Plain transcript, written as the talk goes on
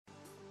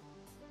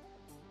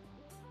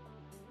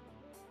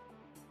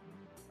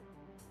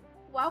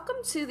Welcome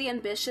to the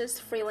Ambitious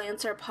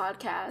Freelancer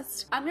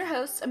Podcast. I'm your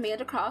host,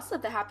 Amanda Cross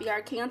of the Happy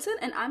Hour Canton,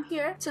 and I'm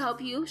here to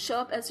help you show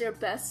up as your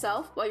best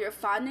self while you're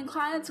finding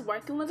clients,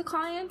 working with the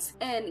clients,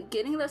 and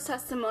getting those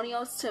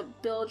testimonials to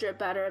build your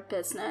better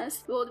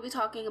business. We will be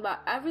talking about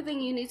everything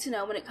you need to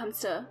know when it comes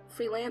to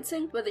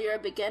freelancing, whether you're a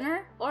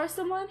beginner or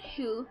someone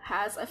who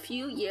has a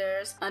few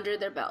years under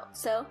their belt.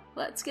 So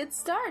let's get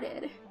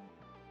started.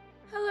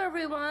 Hello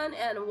everyone,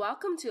 and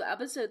welcome to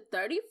episode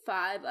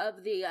 35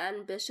 of the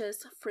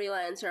Ambitious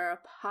Freelancer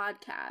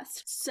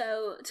Podcast.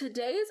 So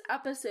today's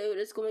episode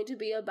is going to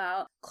be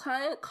about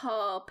client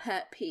call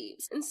pet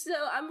peeves. And so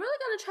I'm really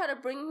going to try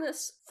to bring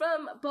this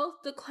from both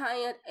the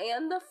client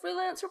and the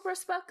freelancer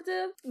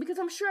perspective, because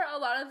I'm sure a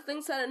lot of the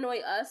things that annoy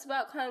us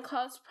about client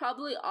calls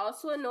probably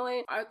also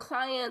annoy our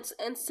clients.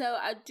 And so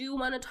I do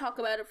want to talk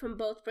about it from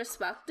both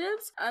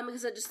perspectives,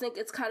 because I just think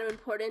it's kind of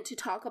important to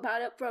talk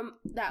about it from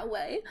that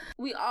way.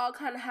 We all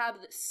kind of have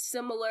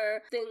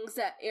similar things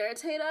that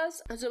irritate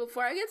us. And so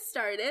before I get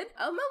started,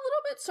 I'm a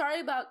little bit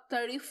sorry about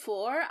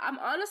 34. I'm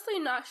honestly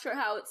not sure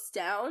how it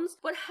sounds.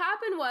 What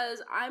happened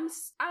was I'm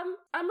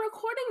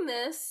recording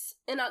this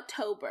in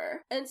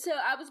October, and so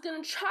I was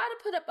gonna try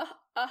to put up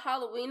a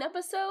Halloween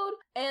episode,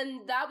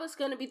 and that was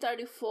gonna be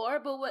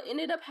 34. But what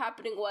ended up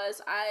happening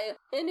was I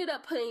ended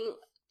up putting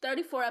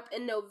 34 up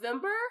in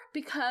November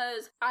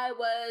because I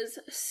was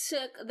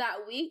sick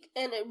that week,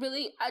 and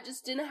I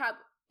just didn't have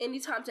any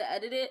time to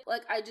edit it.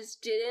 I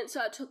just didn't.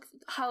 So I took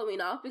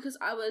Halloween off because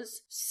I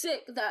was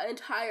sick that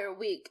entire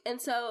week. And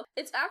so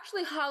it's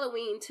actually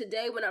Halloween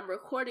today when I'm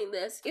recording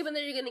this, even though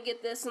you're going to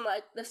get this in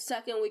the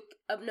second week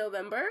of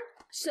November.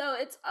 So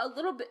it's a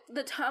little bit,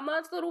 the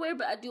timeline's a little weird,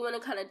 but I do want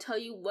to kind of tell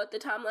you what the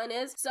timeline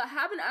is. So I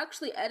haven't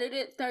actually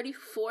edited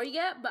 34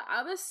 yet, but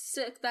I was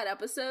sick that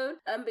episode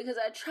because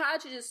I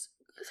tried to just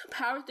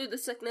power through the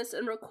sickness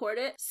and record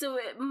it. So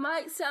it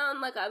might sound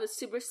like I was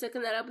super sick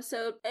in that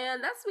episode,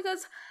 and that's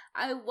because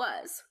I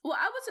was. Well,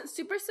 I wasn't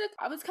super sick.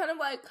 I was kind of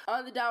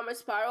on the downward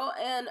spiral,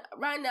 and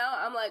right now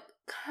I'm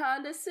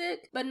kind of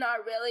sick, but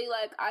not really.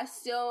 I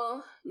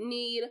still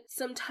need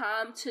some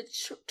time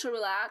to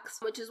relax,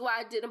 which is why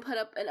I didn't put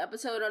up an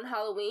episode on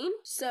Halloween.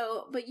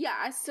 So, but yeah,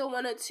 I still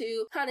wanted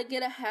to kind of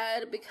get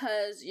ahead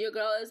because your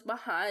girl is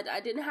behind.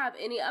 I didn't have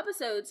any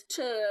episodes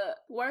to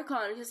work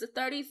on because the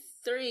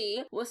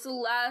 33 was the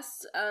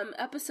last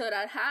episode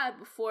I'd had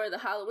before the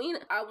Halloween.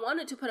 I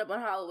wanted to put up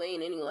on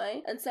Halloween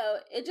anyway, and so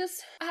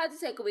I had to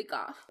take a week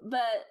off.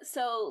 But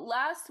so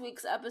last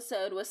week's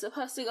episode was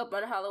supposed to go up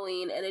on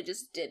Halloween, and it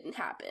just didn't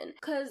happen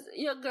because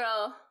your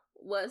girl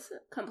was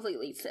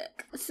completely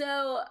sick.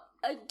 So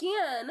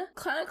again,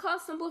 Client Call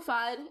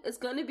Simplified is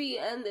going to be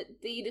in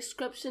the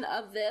description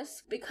of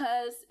this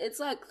because it's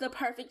the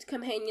perfect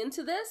companion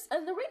to this.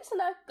 And the reason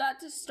I got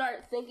to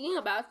start thinking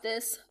about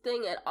this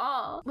thing at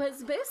all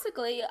was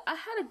basically I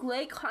had a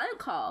great client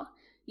call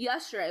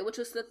yesterday, which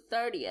was the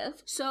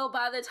 30th. So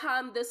by the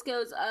time this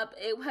goes up,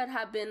 it would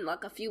have been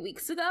a few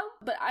weeks ago.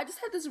 But I just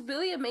had this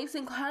really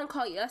amazing client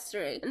call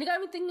yesterday, and it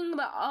got me thinking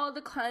about all the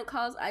client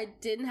calls I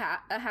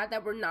had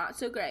that were not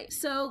so great.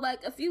 So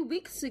a few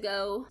weeks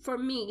ago for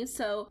me,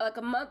 so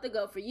a month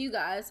ago for you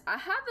guys, I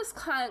had this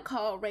client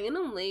call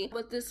randomly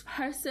with this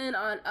person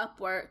on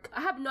Upwork.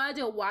 I have no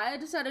idea why I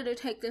decided to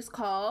take this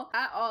call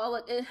at all.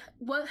 It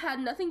had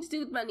nothing to do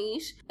with my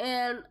niche,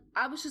 and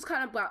I was just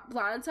kind of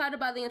blindsided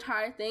by the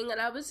entire thing, and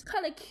I was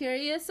kind of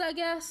curious, I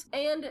guess.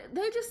 And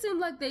they just seemed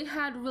like they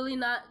had really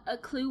not a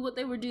clue what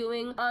they were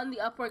doing on the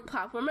Upwork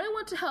platform. I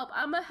want to help.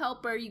 I'm a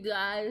helper, you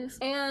guys.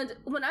 And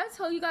when I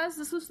tell you guys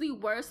this was the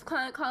worst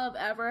client call I've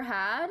ever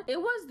had,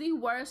 it was the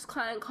worst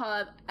client call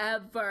I've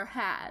ever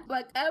had.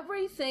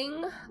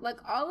 Everything,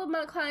 all of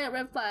my client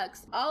red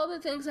flags, all the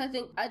things I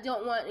think I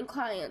don't want in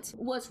clients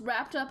was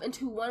wrapped up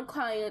into one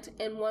client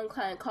and one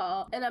client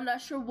call. And I'm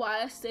not sure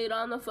why I stayed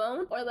on the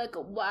phone or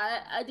why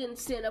I didn't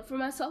stand up for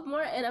myself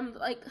more. And I'm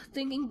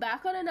thinking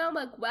back on it now,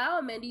 I'm wow,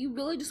 Amanda, you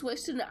really just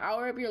wasted an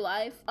hour of your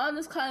life on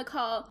this client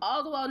call,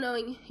 all the while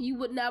knowing you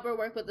would never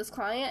work with this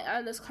client,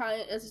 and this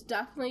client is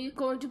definitely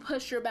going to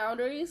push your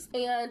boundaries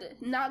and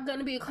not going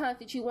to be a client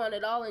that you want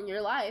at all in your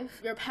life.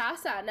 You're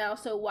past that now,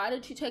 so why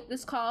did you take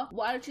this call?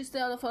 Why did you stay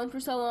on the phone for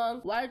so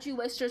long? Why did you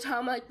waste your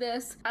time like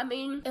this? I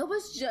mean, it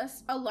was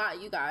just a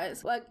lot, you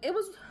guys. It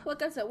was,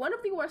 like I said, one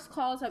of the worst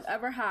calls I've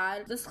ever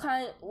had. This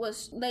client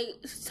they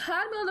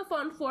had me on the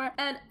phone for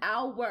an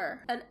hour,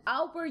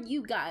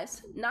 you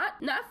guys, not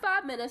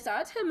 5 minutes,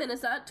 not 10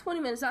 minutes, not 20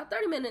 minutes, not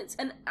 30 minutes,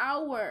 an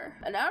hour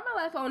of my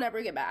life I'll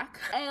never get back.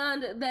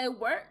 And they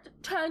weren't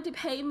trying to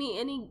pay me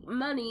any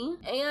money,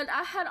 and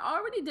I had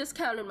already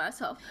discounted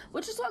myself,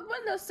 which is one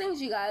of those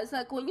things, you guys,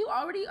 when you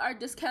already are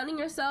discounting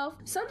yourself,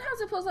 sometimes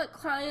it feels like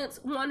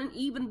clients want an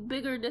even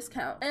bigger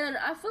discount. And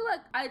I feel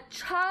like I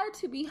tried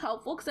to be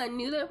helpful because I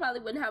knew they probably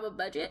wouldn't have a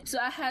budget, so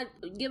I had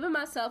given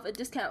myself a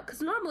discount,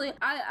 because normally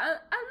I'm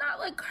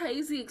not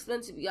crazy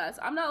expensive, you guys.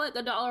 I'm not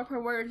 $1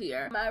 per word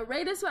here. My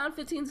rate is around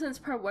 15 cents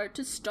per word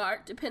to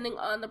start, depending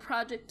on the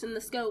project and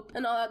the scope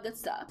and all that good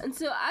stuff. And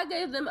so I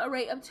gave them a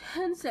rate of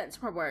 10 cents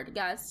per word,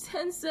 guys.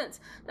 10 cents.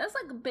 That's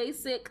like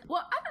basic.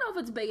 Well, I don't know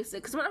if it's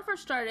basic, because when I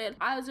first started,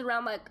 I was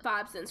around like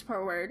 5 cents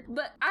per word.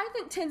 But I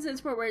think 10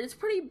 cents per word is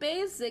pretty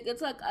basic.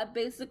 It's like a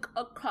basic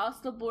across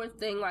the board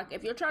thing. Like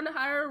if you're trying to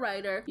hire a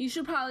writer, you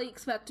should probably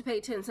expect to pay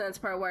 10 cents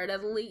per word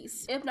at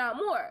least, if not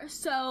more.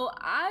 So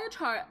I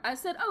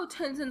said, oh,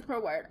 10 cents per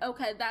word.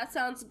 Okay, that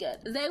sounds good.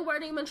 They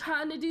weren't even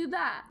trying to do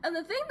that. And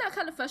the thing that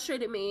kind of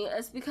frustrated me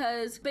is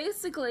because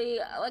basically,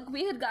 like,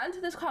 we had gotten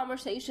to this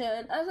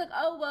conversation. I was like,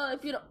 oh, well,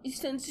 if you don't,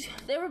 since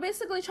they were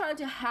basically trying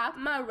to half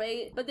my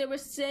rate, but they were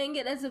saying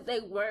it as if they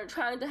weren't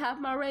trying to half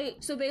my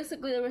rate. So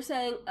basically, they were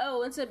saying,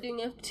 oh, instead of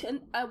doing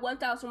a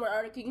 1,000 word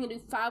article, you can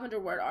do 500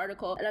 word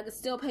article, and I could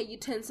still pay you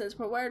 10 cents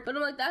per word. But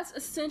I'm like, that's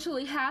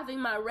essentially halving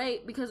my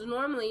rate, because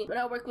normally when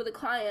I work with a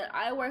client,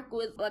 I work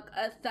with like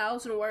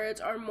 1,000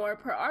 words or more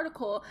per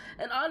article.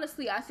 And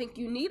honestly, I think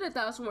you need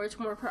 1,000 words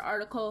more per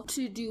article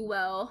to do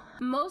well.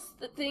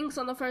 Most things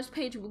on the first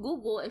page of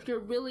Google, if you're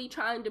really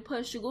trying to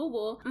push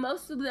Google,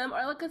 most of them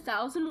are like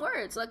 1,000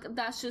 words. Like,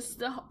 that's just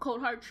the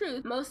cold hard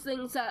truth. Most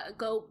things that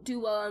do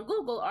well on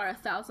Google are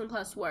 1,000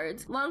 plus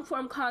words. Long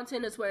form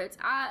content is where it's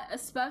at,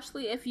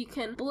 especially if you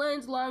can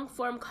blend long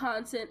form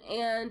content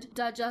and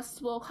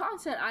digestible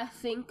content. I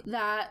think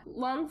that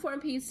long form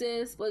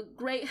pieces with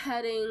great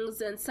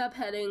headings and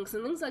subheadings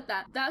and things like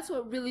that, that's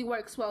what really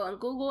works well on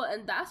Google,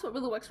 and that's what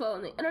really works well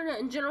on the internet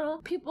in general.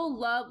 People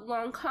love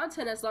long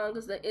content as long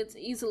as it's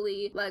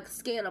easily like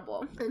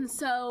scannable. And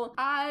so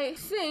I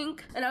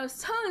think, and I was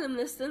telling them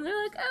this, and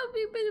they're like, oh,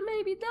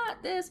 maybe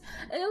not this.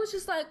 And it was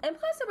just like, and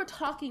plus they were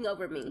talking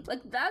over me.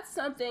 Like, that's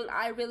something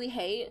I really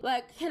hate.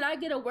 Like, can I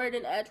get a word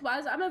in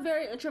edgewise? I'm a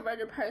very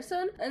introverted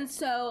person, and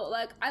so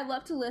like, I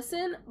love to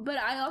listen, but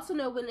I also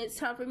know when it's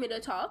time for me to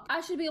talk,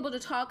 I should be able to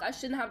talk. I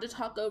shouldn't have to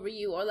talk over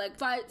you or like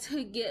fight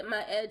to get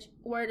my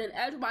word in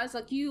edgewise.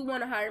 Like, you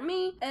want to hire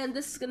me, and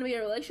this is going to be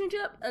a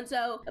relationship. And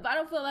so if I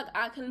don't feel like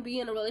I can be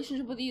in a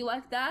relationship with you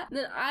like that,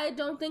 then I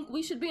don't think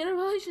we should be in a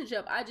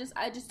relationship. I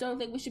just don't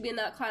think we should be in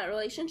that client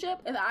relationship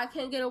if I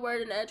can't get a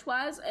word in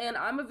edgewise. And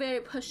I'm a very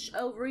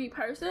push-over-y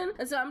person,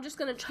 and so I'm just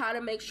going to try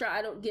to make sure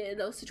I don't get in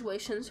those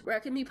situations where I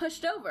can be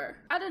pushed over.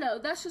 I don't know,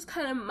 that's just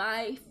kind of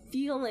my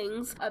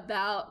feelings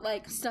about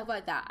like stuff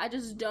like that. I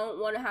just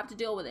don't want to have to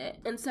deal with it.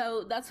 And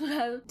so that's what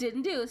I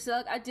didn't do. So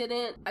like, I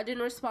didn't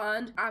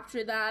respond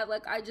after that.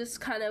 Like, I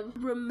just kind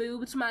of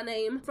removed my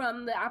name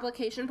from the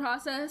application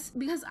process,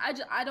 because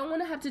I don't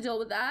want to have to deal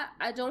with that.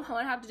 I don't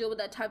want to have to deal with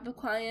that type of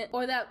client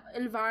or that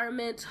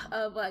environment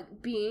of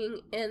like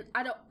being in.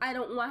 I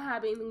don't want to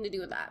have anything to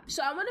do with that.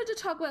 So I wanted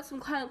to talk about some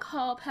client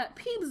call pet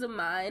peeves of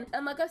mine.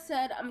 And like I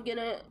said, I'm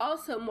gonna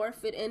also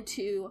morph it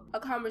into a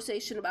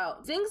conversation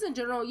about things in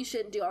general you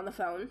shouldn't do on the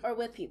phone or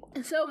with people.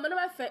 And so one of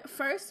my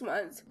first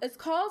ones is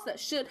calls that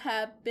should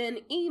have been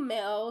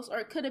emails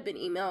or could have been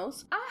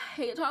emails. I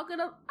hate talking.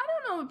 I don't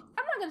know.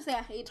 I'm not gonna say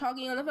I hate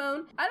talking on the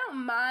phone. I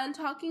don't mind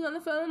talking on the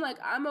phone. Like,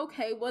 I'm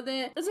okay with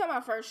it. It's not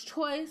my first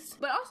choice,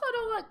 but also I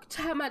don't like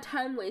to have my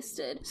time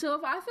wasted. So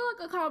if I feel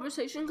like a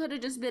conversation could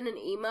have just been an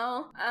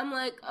email, I'm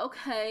like,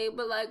 okay,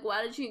 but like,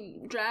 why did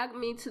you drag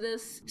me to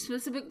this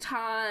specific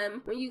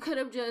time when you could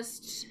have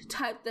just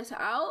typed this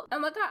out?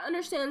 And like, I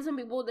understand some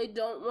people, they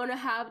don't want to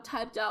have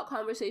typed out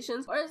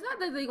conversations, or it's not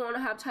that they want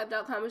to have typed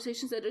out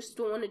conversations, they just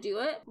don't want to do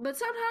it. But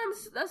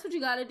sometimes that's what you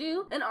gotta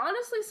do. And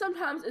honestly,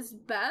 sometimes it's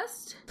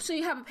best so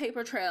you have a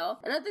paper trail.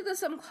 And I think that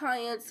some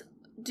clients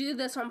do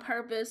this on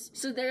purpose,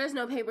 so there is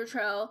no paper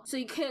trail, so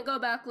you can't go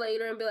back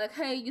later and be like,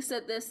 hey, you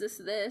said this,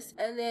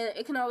 and then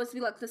it can always be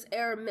like this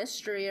air of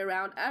mystery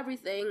around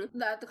everything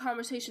that the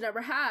conversation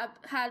ever had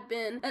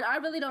been. And I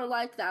really don't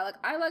like that. Like,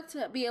 I like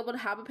to be able to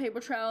have a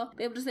paper trail,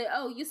 be able to say,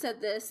 oh, you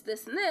said this,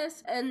 and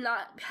this, and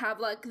not have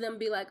like them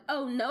be like,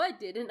 oh, no, I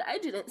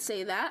didn't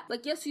say that.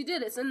 Like, yes, you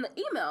did, it's in the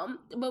email,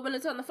 but when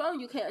it's on the phone,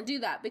 you can't do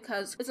that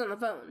because it's on the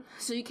phone.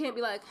 So you can't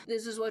be like,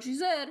 this is what you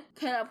said,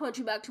 can I point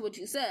you back to what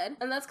you said?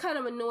 And that's kind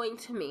of annoying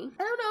to me.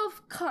 I don't know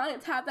if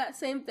clients have that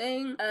same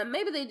thing.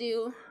 Maybe they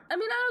do. I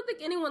mean, I don't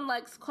think anyone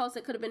likes calls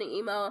that could have been an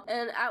email.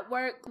 And at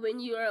work, when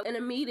you're in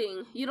a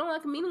meeting, you don't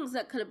like meetings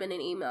that could have been an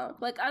email.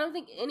 Like, I don't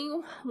think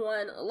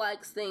anyone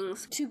likes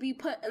things to be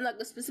put in like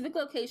a specific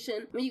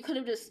location when you could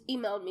have just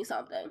emailed me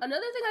something.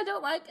 Another thing I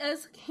don't like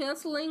is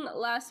canceling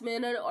last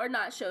minute or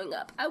not showing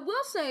up. I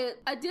will say,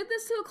 I did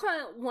this to a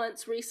client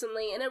once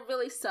recently, and it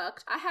really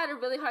sucked. I had a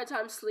really hard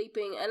time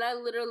sleeping, and I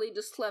literally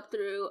just slept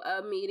through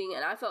a meeting,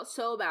 and I felt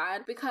so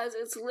bad because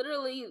it's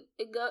literally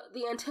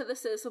the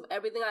antithesis of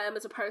everything I am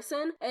as a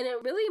person. And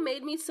it really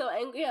made me so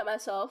angry at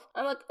myself.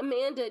 I'm like,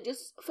 Amanda,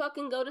 just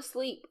fucking go to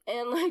sleep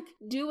and like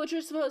do what you're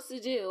supposed to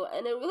do.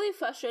 And it really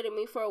frustrated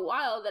me for a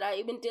while that I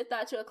even did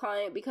that to a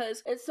client,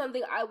 because it's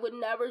something I would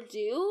never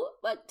do,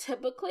 like,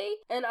 typically.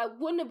 And I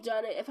wouldn't have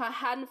done it if I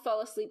hadn't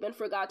fell asleep and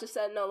forgot to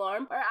set an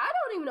alarm. Or I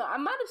don't even know. I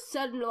might have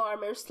set an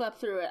alarm and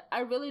slept through it. I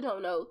really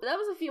don't know. But that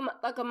was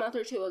a month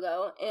or two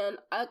ago. And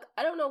I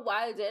don't know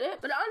why I did it.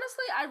 But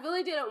honestly, I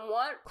really didn't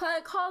want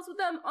client calls with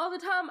them all the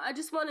time. I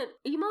just wanted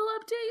email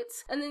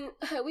updates. And then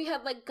we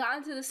had like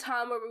gotten to this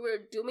time where we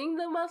were doing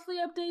the monthly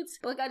updates,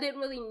 but like I didn't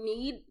really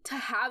need to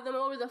have them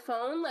over the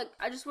phone. Like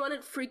I just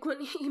wanted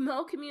frequent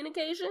email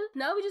communication.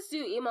 Now we just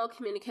do email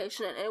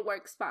communication and it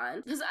works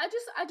fine. Because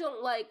I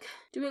don't like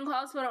doing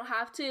calls if I don't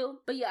have to.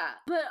 But yeah.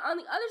 But on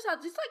the other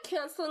side, just like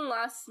canceling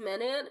last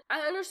minute,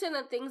 I understand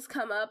that things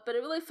come up, but it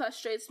really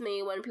frustrates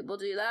me when people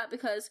do that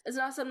because it's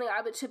not something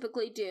I would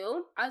typically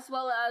do. As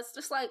well as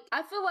just like,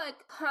 I feel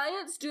like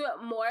clients do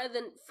it more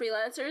than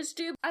freelancers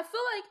do. I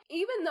feel like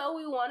even though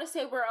we want to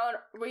say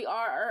we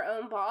are our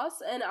own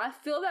boss, and I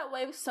feel that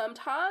way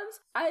sometimes,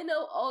 I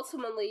know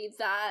ultimately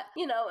that,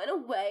 you know, in a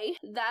way,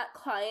 that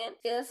client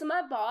is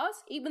my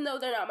boss, even though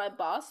they're not my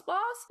boss.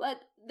 Like,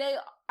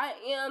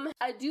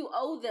 I do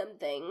owe them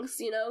things,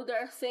 you know?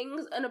 There are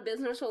things in a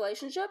business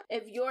relationship.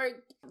 If you're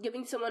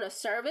giving someone a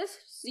service,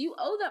 you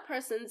owe that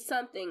person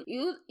something.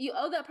 You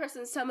owe that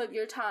person some of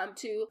your time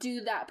to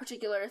do that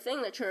particular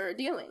thing that you're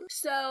doing.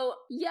 So,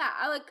 yeah,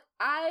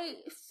 I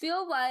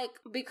feel like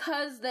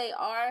because they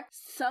are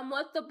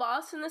somewhat the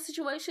boss in the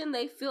situation,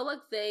 they feel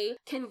like they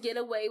can get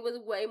away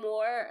with way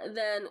more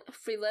than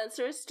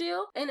freelancers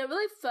do. And it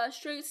really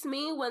frustrates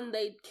me when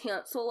they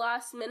cancel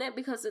last minute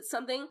because it's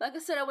something, like I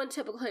said, I wouldn't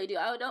typically do.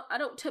 I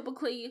don't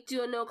typically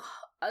do a no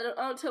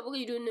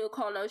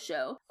call, no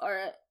show,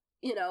 or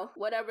you know,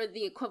 whatever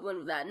the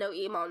equivalent of that, no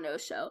email, no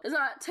show. It's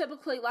not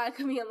typically like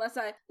me unless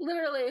I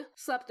literally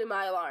slept through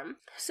my alarm.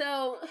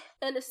 So,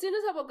 and as soon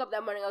as I woke up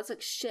that morning, I was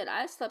like, shit,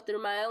 I slept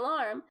through my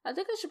alarm. I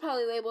think I should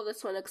probably label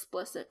this one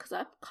explicit because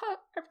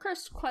I've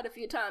cursed quite a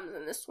few times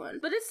in this one.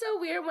 But it's so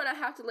weird when I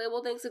have to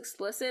label things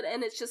explicit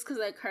and it's just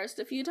because I cursed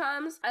a few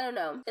times. I don't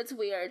know. It's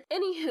weird.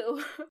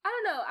 Anywho, I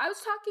don't know. I was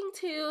talking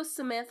to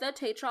Samantha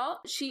Tatral.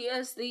 She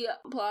is the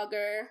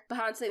blogger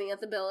behind Saving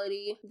With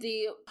Ability,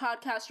 the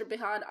podcaster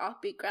behind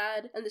Offbeat Grad,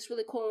 and this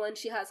really cool one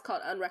she has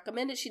called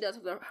Unrecommended. She does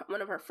with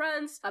one of her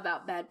friends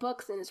about bad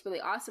books, and it's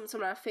really awesome. It's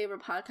one of my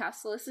favorite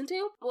podcasts to listen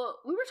to. Well,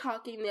 we were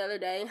talking the other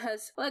day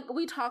because, like,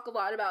 we talk a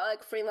lot about,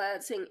 like,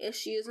 freelancing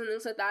issues and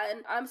things like that,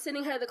 and I'm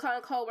sitting here at the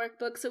client call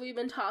workbook, so we've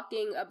been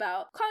talking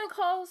about client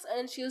calls,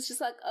 and she was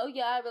just like, oh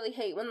yeah, I really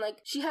hate when, like,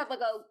 she had,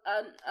 like,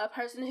 a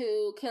person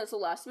who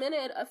canceled last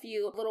minute a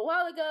little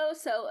while ago,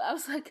 so I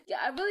was like, yeah,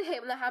 I really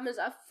hate when that happens.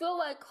 I feel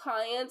like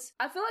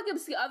it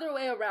was the other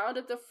way around.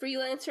 If the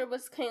freelancer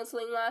was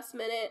canceling last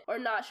minute or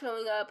not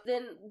showing up,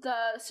 then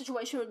the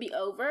situation would be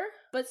over.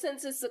 But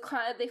since it's the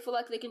client, they feel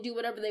like they can do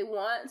whatever they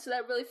want. So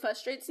that really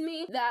frustrates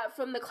me that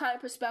from the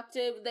client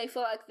perspective, they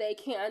feel like they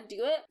can do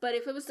it. But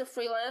if it was the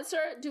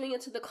freelancer doing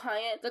it to the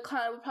client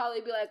would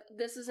probably be like,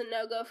 this is a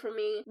no-go for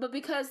me. But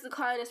because the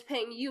client is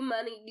paying you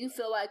money, you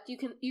feel like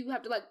you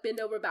have to like bend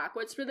over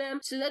backwards for them.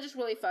 So that just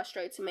really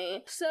frustrates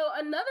me. So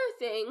another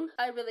thing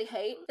I really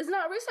hate is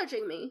not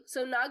researching me.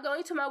 So not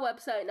going to my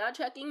website, not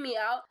checking me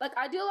out. Like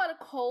I do a lot of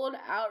cold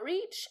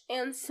outreach,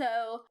 and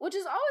so, which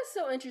is always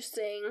so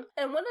interesting.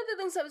 And one of the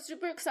things I was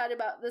super excited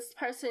about this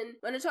person,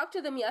 when I talked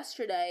to them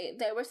yesterday,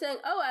 they were saying,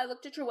 oh, I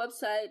looked at your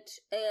website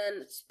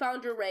and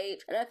found your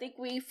rate, and I think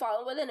we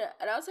fall within it.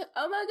 And I was like,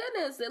 oh my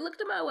goodness, they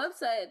looked at my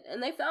website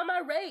and they found my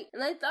rate,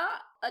 and they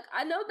thought, like,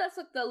 I know that's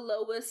like the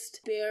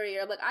lowest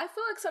barrier. Like, I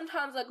feel like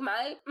sometimes like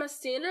my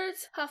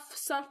standards have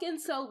sunken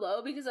so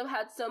low because I've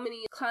had so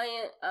many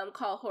client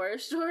call horror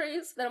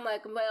stories that I'm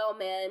like, well,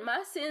 man,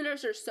 my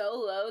standards are so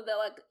low that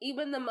like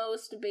even the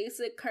most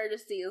basic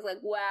courtesy is like,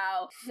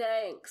 wow,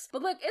 thanks.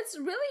 But like, it's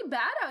really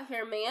bad out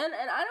here, man,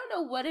 and I don't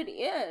know what it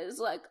is.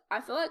 Like,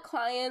 I feel like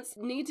clients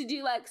need to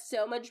do like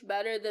so much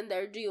better than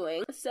they're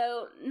doing.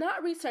 So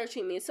not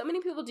researching me. So many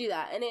people do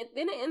that, and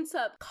then it ends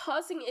up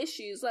causing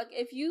issues. Like,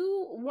 if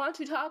you want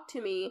to talk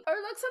to me, or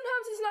like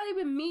sometimes it's not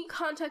even me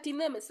contacting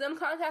them, it's them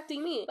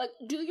contacting me. Like,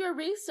 do your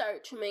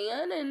research,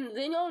 man, and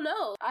then you'll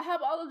know. I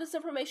have all of this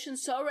information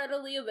so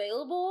readily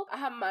available. I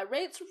have my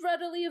rates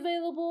readily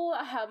available.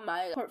 I have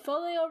my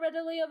portfolio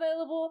readily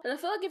available. And I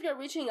feel like if you're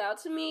reaching out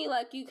to me,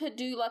 like, you could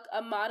do like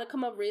a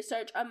modicum of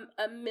research,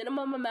 a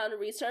minimum amount of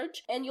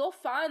research, and you'll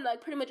find like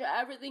pretty much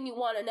everything you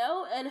want to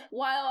know. And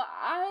while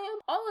I am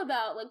all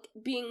about like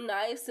being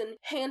nice and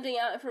handing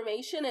out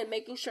information and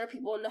making sure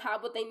people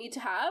have what they need to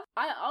have,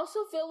 I also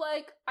feel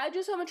like I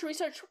do so much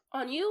research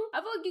on you. I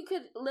feel like you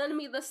could lend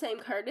me the same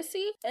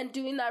courtesy and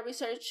doing that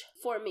research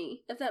for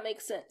me, if that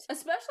makes sense.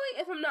 Especially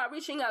if I'm not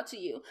reaching out to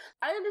you.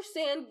 I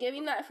understand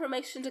giving that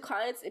information to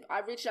clients if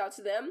I reached out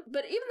to them,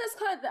 but even this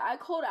client that I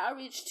cold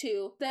outreach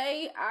to,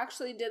 they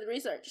actually did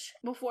research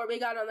before we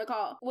got on the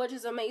call, which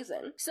is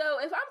amazing. So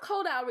if I'm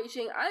cold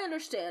outreaching, I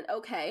understand,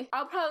 okay,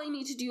 I'll probably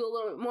need to do a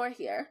little bit more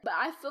here. But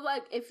I feel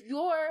like if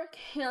you're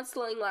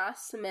canceling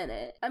last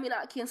minute,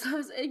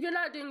 if you're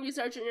not doing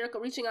research and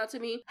you're reaching out to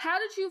me. How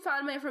did you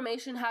find my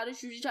information? How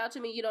did you reach out to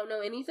me? You don't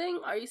know anything?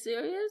 Are you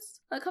serious?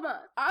 Like, come on.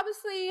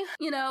 Obviously,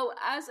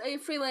 as a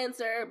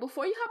freelancer,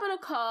 before you hop on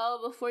a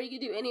call, before you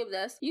can do any of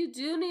this, you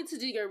do need to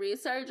do your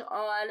research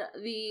on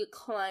the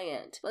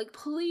client. Like,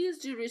 please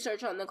do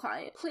research on the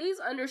client. Please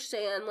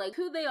understand, like,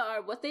 who they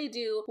are, what they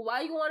do,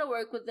 why you want to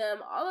work with them,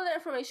 all of the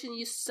information,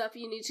 stuff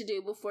you need to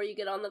do before you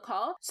get on the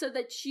call so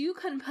that you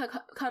can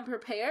come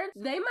prepared.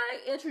 They might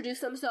introduce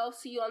themselves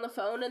to you on the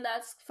phone, and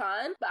that's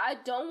fine, but I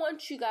don't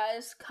want you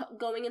guys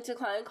going into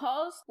client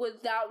calls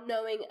without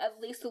knowing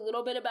at least a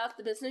little bit about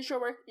the business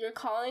you're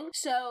calling.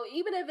 So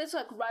even if it's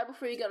like right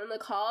before you get on the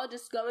call,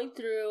 just going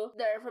through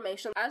their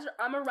information. As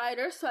I'm a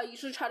writer, so I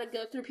usually try to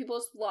go through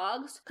people's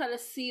blogs, kind of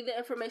see the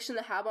information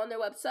they have on their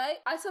website.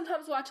 I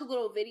sometimes watch a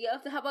little video.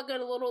 If they have like a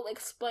little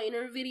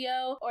explainer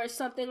video or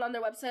something on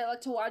their website, I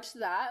like to watch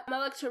that. I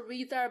like to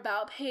read their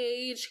about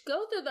page,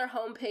 go through their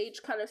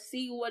homepage, kind of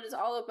see what it's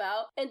all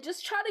about, and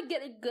just try to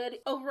get a good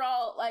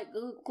overall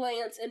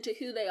glance into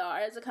who they are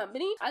as a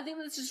company. I think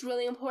that's just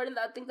really important.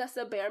 I think that's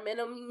the bare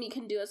minimum you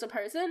can do as a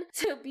person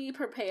to be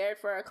prepared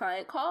for a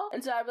client call.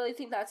 And so I really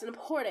think that's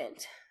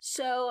important.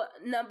 So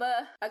number,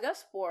 I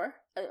guess 4.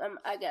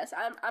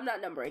 I'm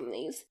not numbering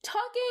these.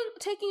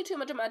 Taking too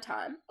much of my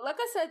time. Like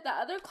I said, the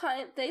other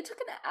client, they took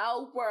an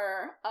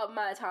hour of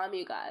my time,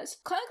 you guys.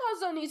 Client calls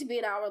don't need to be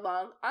an hour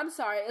long. I'm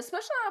sorry,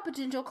 especially on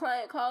potential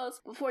client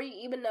calls before you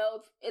even know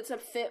if it's a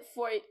fit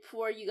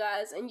for you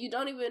guys and you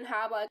don't even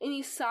have like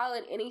any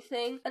solid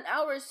anything. An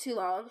hour is too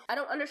long. I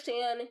don't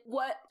understand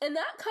and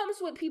that comes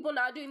with people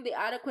not doing the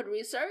adequate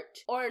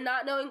research or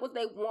not knowing what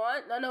they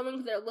want, not knowing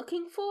what they're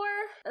looking for,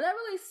 and that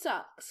really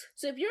sucks.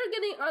 So if you're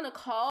getting on a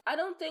call, I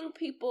don't think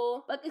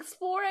people, like,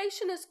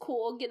 exploration is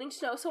cool, getting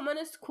to know someone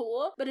is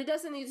cool, but it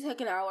doesn't need to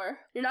take an hour.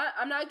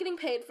 I'm not getting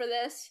paid for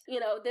this.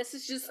 This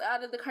is just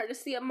out of the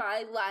courtesy of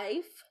my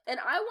life, and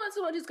I want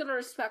someone who's gonna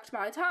respect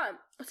my time.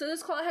 So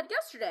this call I had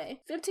yesterday,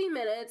 15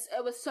 minutes.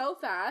 It was so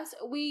fast.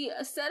 We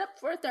set up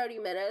for 30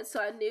 minutes, so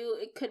I knew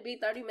it could be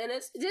 30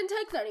 minutes. It didn't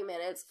take 30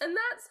 minutes, and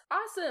that's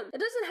awesome. It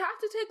doesn't have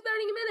to take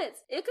 30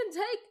 minutes. It can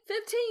take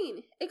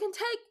 15. It can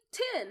take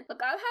 10.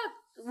 Like, I've had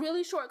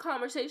really short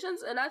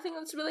conversations, and I think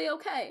that's really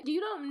okay. You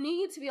don't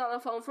need to be on the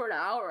phone for an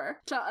hour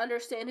to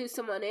understand who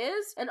someone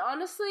is, and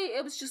honestly,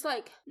 it was just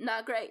like,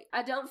 not great.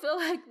 I don't feel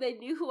like they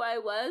knew who I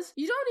was.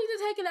 You don't need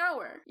to take an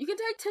hour. You can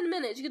take 10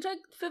 minutes, you can take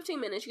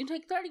 15 minutes, you can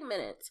take 30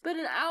 minutes, but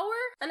an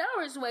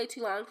hour is way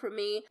too long for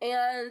me,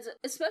 and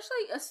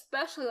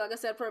especially like I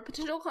said, for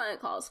potential client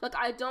calls. Like,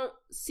 I don't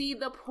see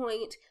the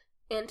point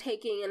in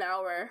taking an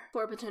hour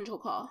for a potential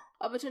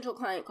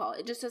client call.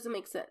 It just doesn't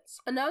make sense.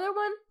 Another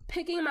one,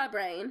 picking my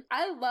brain.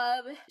 I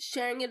love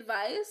sharing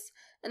advice,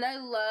 and I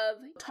love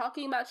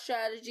talking about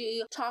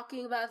strategy,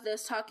 talking about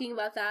this, talking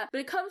about that. But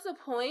it comes to a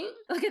point,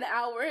 like an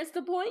hour is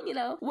the point,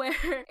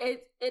 where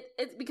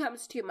it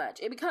becomes too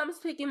much. It becomes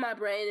picking my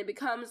brain. It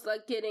becomes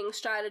like getting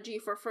strategy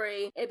for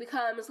free. It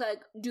becomes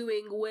like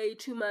doing way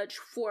too much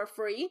for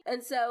free.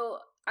 And so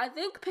I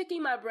think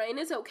picking my brain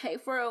is okay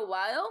for a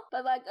while,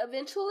 but like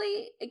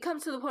eventually it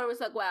comes to the point where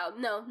it's like, wow,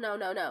 no.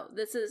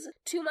 This is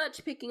too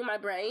much picking my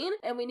brain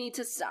and we need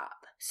to stop.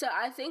 So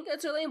I think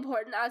it's really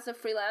important as a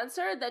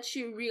freelancer that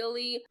you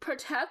really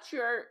protect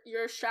your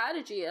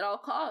strategy at all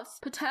costs.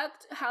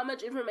 Protect how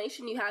much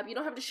information you have. You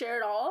don't have to share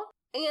it all.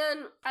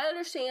 And I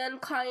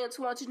understand clients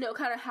want to know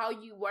kind of how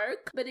you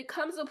work, but it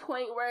comes a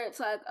point where it's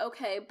like,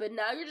 okay, but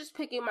now you're just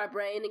picking my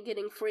brain and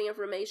getting free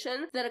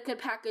information that I could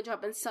package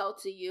up and sell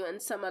to you in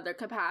some other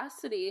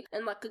capacity,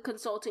 in like a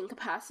consulting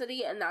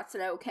capacity, and that's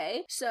not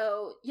okay.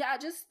 So yeah,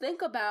 just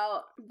think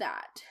about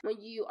that when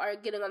you are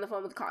getting on the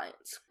phone with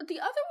clients. But the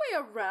other way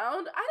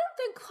around, I don't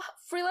think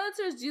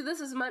freelancers do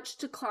this as much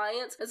to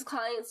clients as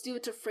clients do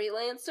it to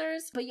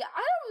freelancers. But yeah,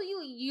 I don't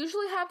really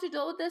usually have to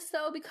deal with this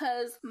though,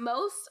 because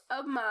most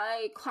of my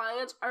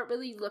clients aren't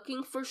really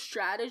looking for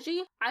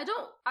strategy.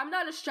 I'm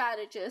not a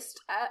strategist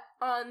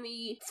on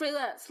the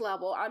freelance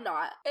level. I'm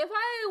not. If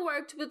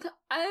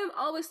I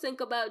always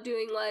think about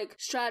doing like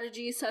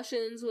strategy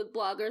sessions with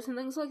bloggers and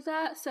things like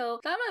that.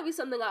 So that might be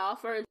something I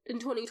offer in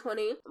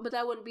 2020, but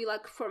that wouldn't be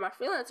like for my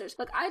freelancers.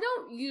 Like, I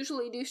don't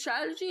usually do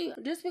strategy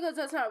just because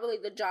that's not really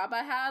the job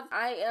I have.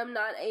 I am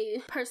not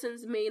a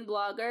person's main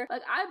blogger.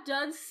 Like, I've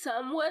done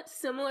somewhat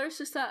similar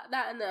to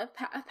that in the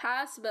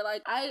past, but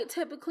like, I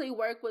typically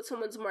work with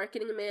someone's marketing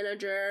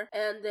manager,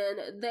 and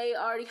then they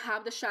already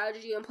have the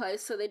strategy in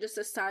place, so they just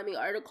assign me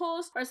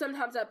articles, or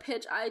sometimes I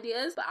pitch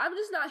ideas. But I'm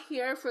just not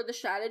here for the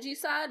strategy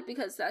side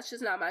because that's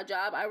just not my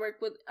job. I work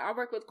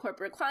with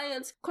corporate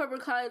clients.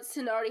 Corporate clients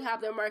tend to already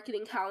have their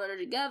marketing calendar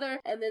together,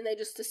 and then they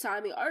just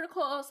assign me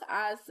articles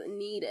as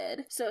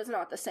needed. So it's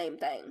not the same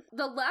thing.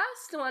 The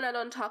last one I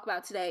don't talk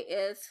about today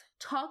is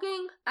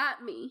talking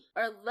at me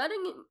or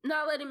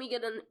not letting me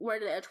get a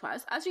word in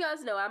edgewise. As you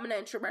guys know, I'm an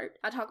introvert.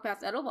 I talk about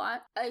that a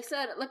lot. Like I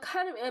said, like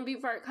kind of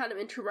ambivert, kind of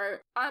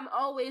introvert. I'm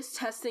always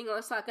testing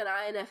on like an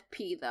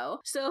INFP though.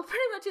 So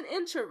pretty much an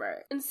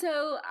introvert. And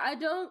so I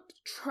don't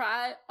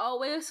try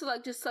always to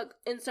like just like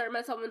insert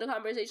myself into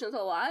conversations a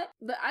lot.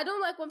 But I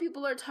don't like when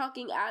people are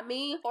talking at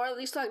me or at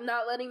least like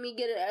not letting me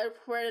get a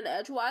word in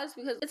edgewise,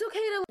 because it's okay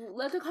to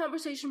let the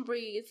conversation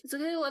breathe. It's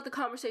okay to let the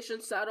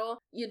conversation settle.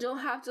 You don't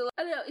have to,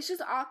 I don't know, it's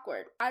just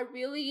awkward. I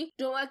really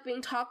don't like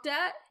being talked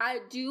at. I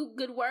do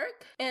good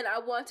work and I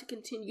want to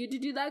continue to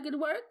do that good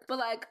work, but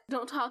like,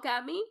 don't talk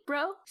at me,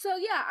 bro. So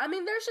yeah, I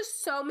mean, there's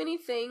just so many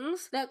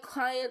things that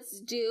clients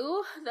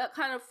do that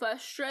kind of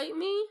frustrate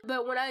me,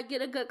 but when I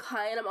get a good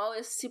client, I'm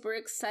always super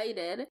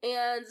excited.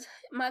 And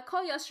my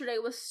call yesterday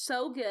was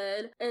so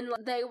good, and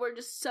they were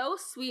just so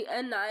sweet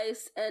and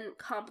nice and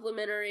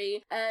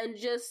complimentary, and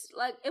just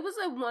like, it was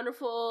a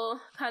wonderful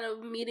kind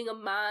of meeting of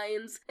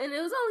minds, and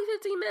it was only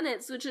 15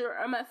 minutes, which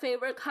are my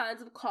favorite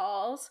kinds of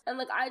calls, and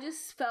like, I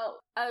just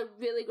felt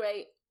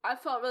I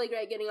felt really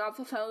great getting off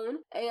the phone,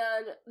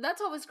 and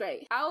that's always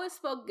great. I always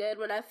feel good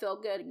when I feel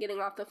good getting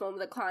off the phone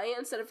with a client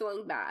instead of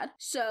feeling bad.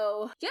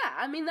 So yeah,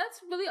 I mean,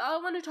 that's really all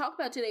I wanted to talk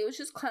about today, was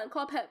just client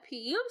call pet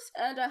peeves,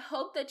 and I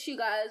hope that you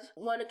guys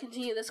want to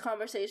continue this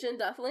conversation.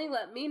 Definitely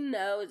let me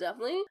know.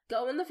 Definitely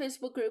go in the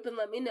Facebook group and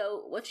let me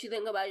know what you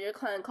think about your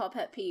client call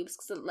pet peeves,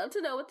 because I'd love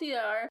to know what they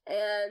are.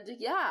 And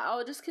yeah,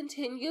 I'll just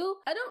continue.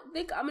 I don't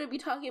think I'm going to be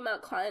talking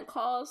about client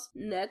calls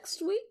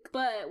next week,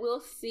 but we'll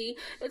see.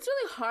 It's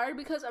really hard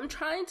because I'm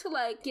trying to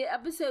like get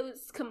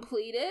episodes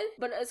completed,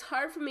 but it's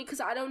hard for me because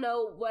I don't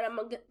know what I'm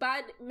gonna get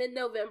by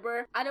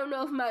mid-November. I don't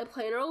know if my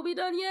planner will be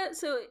done yet,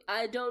 so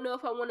I don't know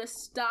if I want to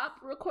stop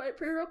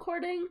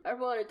pre-recording or if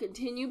I want to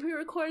continue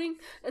pre-recording.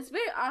 It's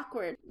very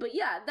awkward, but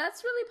yeah,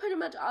 that's really pretty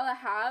much all I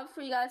have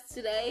for you guys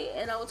today,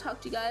 and I will talk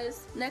to you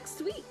guys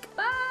next week.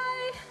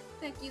 Bye!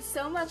 Thank you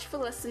so much for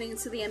listening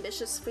to the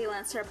Ambitious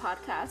Freelancer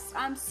podcast.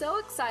 I'm so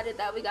excited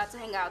that we got to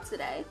hang out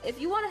today.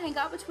 If you want to hang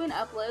out between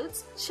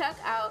uploads, check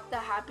out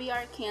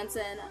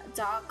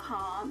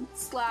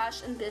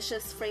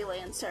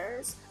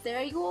thehappyartcanton.com/ambitiousfreelancers.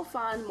 There you will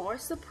find more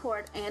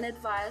support and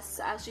advice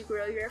as you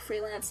grow your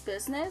freelance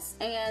business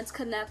and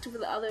connect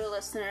with other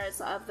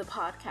listeners of the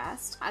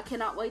podcast. I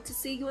cannot wait to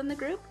see you in the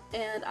group,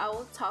 and I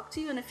will talk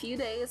to you in a few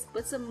days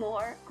with some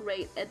more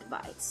great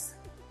advice.